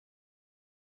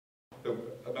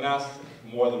I've been asked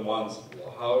more than once,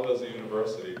 how does a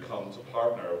university come to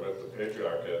partner with the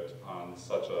Patriarchate on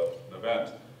such an event?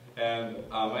 And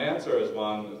my answer is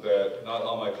one that not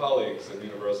all my colleagues at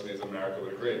universities in America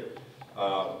would agree.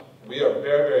 We are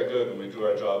very, very good when we do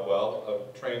our job well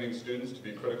of training students to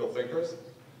be critical thinkers,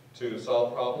 to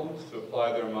solve problems, to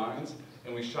apply their minds,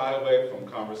 and we shy away from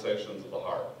conversations of the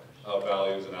heart, of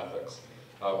values and ethics.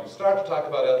 We start to talk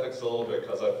about ethics a little bit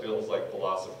because it feels like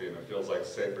philosophy and it feels like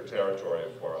safer territory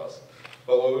for us.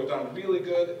 But what we've done really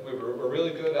good, we're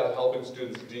really good at helping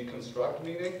students deconstruct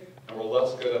meaning, and we're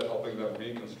less good at helping them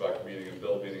reconstruct meaning and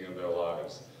build meaning in their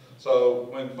lives. So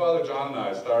when Father John and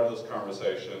I started this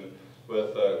conversation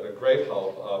with the great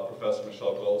help of Professor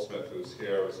Michelle Goldsmith, who's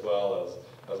here as well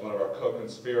as one of our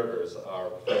co-conspirators,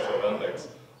 our professor of ethics,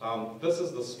 this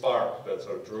is the spark that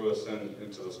sort of drew us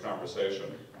into this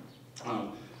conversation.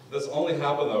 This only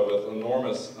happened, though, with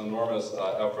enormous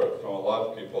effort from a lot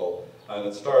of people, and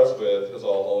it starts with His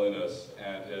All Holiness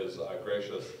and his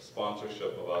gracious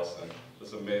sponsorship of us in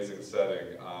this amazing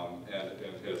setting and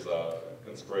in his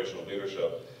inspirational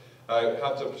leadership. I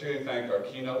have to particularly thank our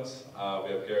keynotes.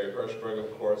 We have Gary Hirschberg,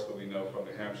 of course, who we know from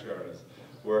New Hampshire and his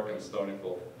work in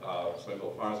Stonyville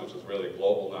Farms, which is really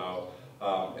global now,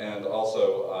 and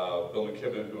also Bill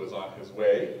McKibben, who is on his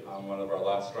way, one of our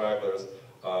last stragglers,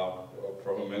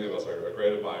 for whom many of us are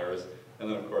great admirers, and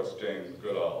then of course Jane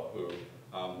Goodall, who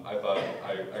I thought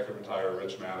I could retire a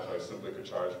rich man if I simply could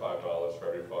charge $5 for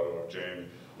every photo of Jane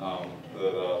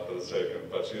that is taken,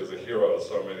 but she is a hero to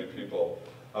so many people.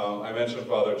 I mentioned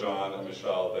Father John and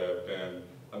Michelle. They have been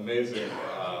amazing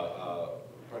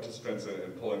participants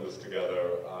in pulling this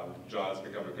together. John has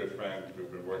become a good friend.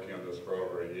 We've been working on this for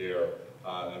over a year,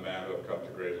 and a man who I've come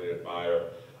to greatly admire.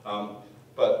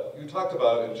 But you talked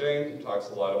about, and Jane talks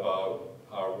a lot about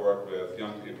our work with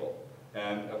young people.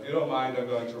 And if you don't mind, I'm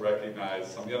going to recognize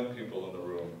some young people in the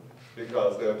room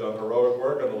because they have done heroic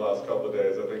work in the last couple of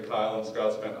days. I think Kyle and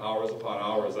Scott spent hours upon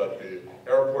hours at the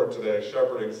airport today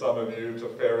shepherding some of you to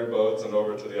ferry boats and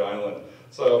over to the island.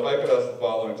 So if I could ask the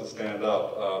following to stand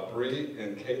up. Bree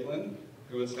and Caitlin,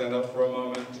 who would stand up for a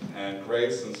moment, and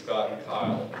Grace and Scott and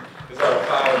Kyle. These are our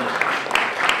five.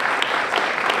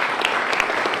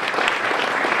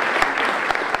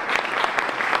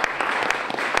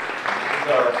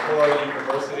 Our 4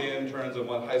 university interns and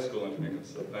 1 high school intern,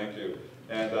 so thank you.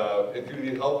 And if you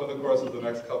need help in the course of the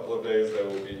next couple of days, they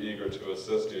will be eager to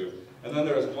assist you. And then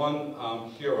there's one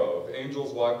hero. If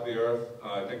angels walk the earth,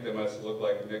 I think they must look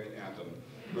like Nick Anton,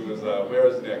 who is, where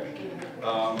is Nick? Nick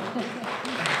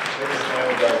is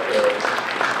standing back there.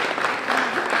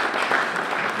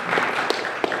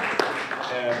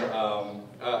 And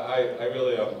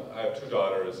I have 2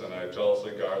 daughters, and I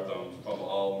jealously guard them from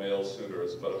all male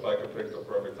suitors, but if I could pick the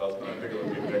perfect husband, I think it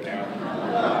would be Nick Anton.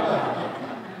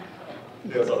 He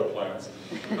has other plans.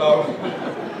 So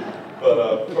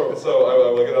I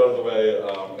will get out of the way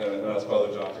and ask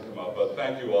Father John to come up, but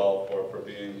thank you all for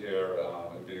being here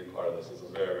and being part of this. This is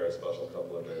a very, very special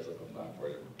couple of days I've been planning for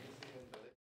you.